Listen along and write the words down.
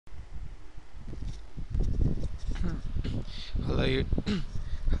Hello,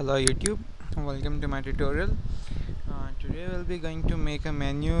 hello YouTube. Welcome to my tutorial. Today we'll be going to make a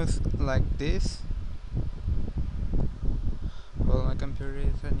menus like this. Well, my computer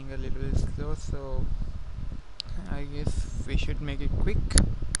is running a little bit slow, so I guess we should make it quick.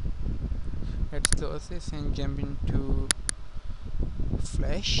 Let's close this and jump into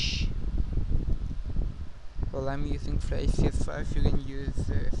Flash. Well, I'm using Flash CS5. You can use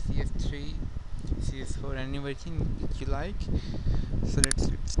CS3, CS4, any version that you like. So let's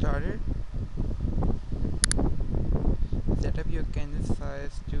get started. Set up your canvas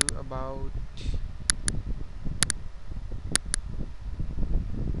size to about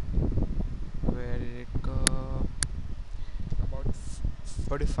where did it go? About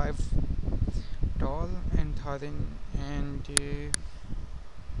 45 tall and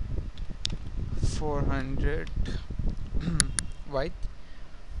 1400 wide.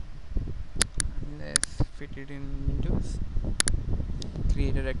 Let's fit it in Windows.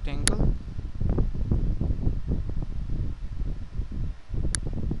 Create a rectangle.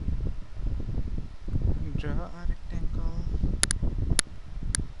 Draw a rectangle.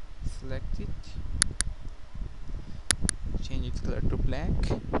 Select it. Change its color to black.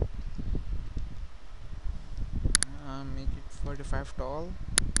 Make it 45 tall.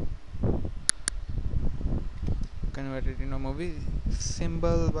 Convert it into a movie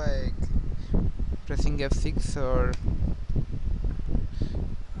symbol by pressing F6 or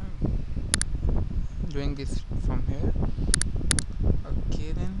doing this from here.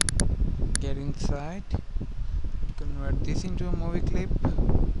 Okay, then get inside, convert this into a movie clip.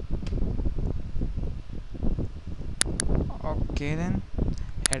 Okay, then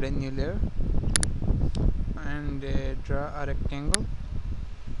add a new layer and draw a rectangle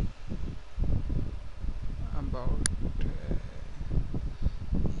about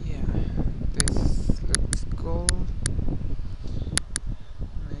yeah, this looks cool.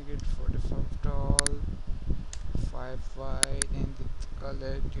 Make it 45 tall, 5 wide, and its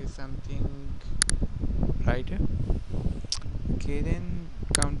color to something brighter. Okay, then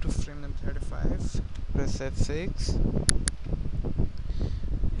come to frame number 35, press F6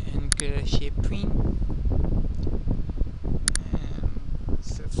 and create a shape tween and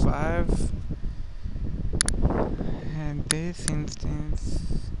set 5, and this instance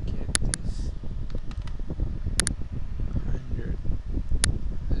get this 100.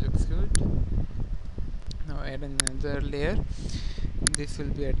 Looks good. Now add another layer. This will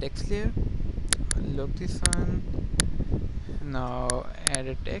be a text layer. Look this one. Now add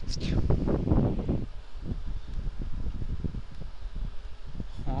a text.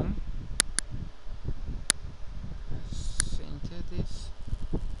 Home. Center this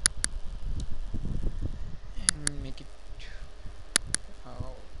and make it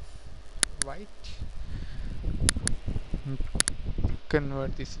white.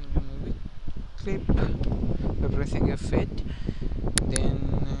 Convert this into a movie clip by pressing F8.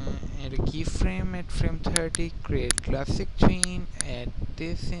 Then add a keyframe at frame 30. Create classic tween. Add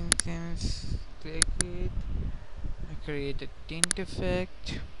this instance. Click it. Create a tint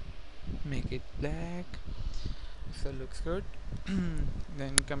effect. Make it black. So looks good.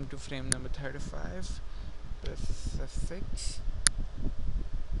 Then come to frame number 35. Press F6.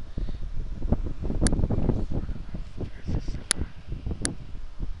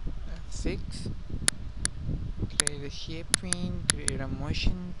 F6. Create a shape tween. Create a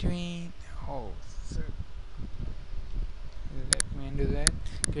motion tween. Oh, so let me undo that.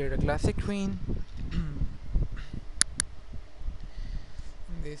 Create a classic tween.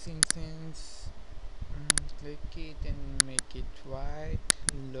 In this instance, click it and make it white.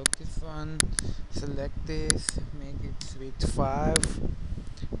 Look this one. Select this. Make it width 5.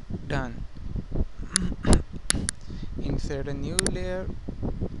 Done. Insert a new layer.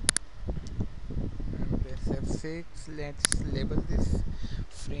 Press F6. Let's label this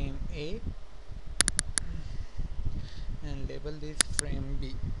frame A and label this frame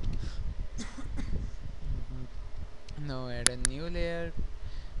B. Now add a new layer.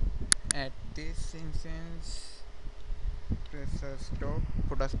 At this instance, press a stop,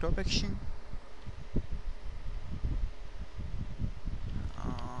 put a stop action.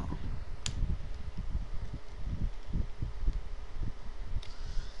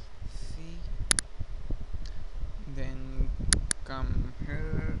 See, then come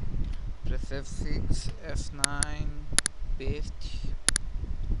here, press F6, F9, paste.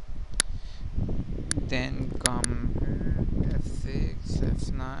 Then come here, F6,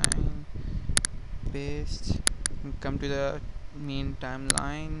 F9, paste. Come to the main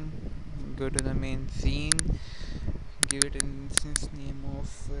timeline, go to the main scene, give it an instance name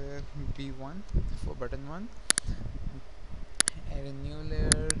of B1 for button 1. Add a new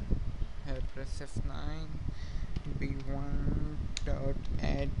layer, press F9, B1 dot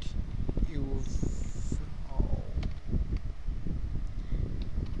add oh,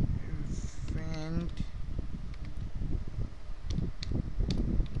 event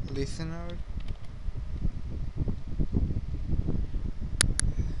listener.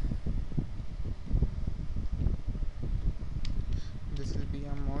 This will be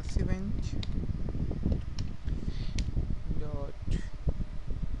a mouse event dot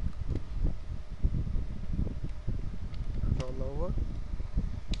rollover,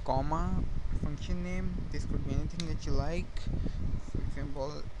 comma, function name. This could be anything that you like. For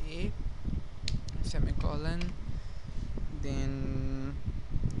example, a semicolon, then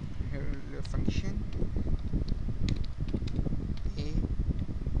here the function a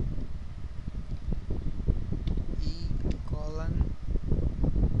e colon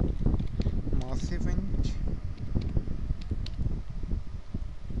mouse event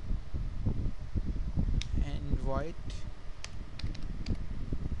and void.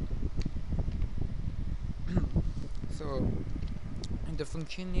 So the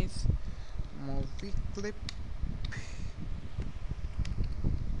function is movie clip,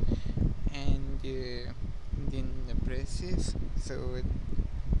 and then the braces. So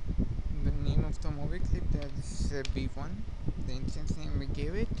the name of the movie clip, that is b1, the instance name we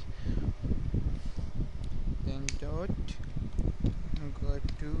gave it, then dot go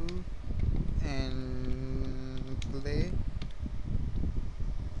to and play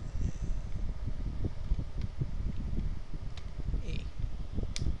a.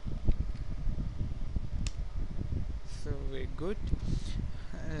 So very good.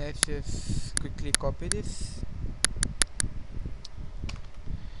 Let's just quickly copy this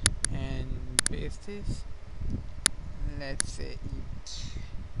and paste this. Let's say it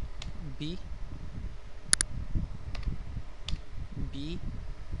b b,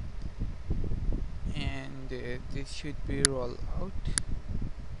 and this should be roll out.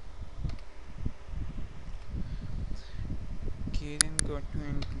 Okay, then go to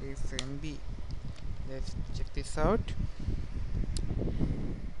and play frame b. Let's check this out.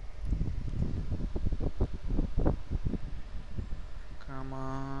 Come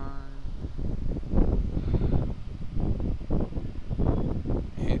on,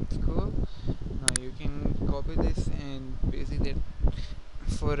 it's cool. Now you can copy this and paste it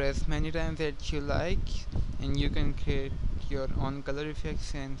for as many times that you like, and you can create your own color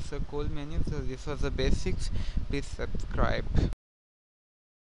effects and so cool menu. So this was the basics. Please subscribe.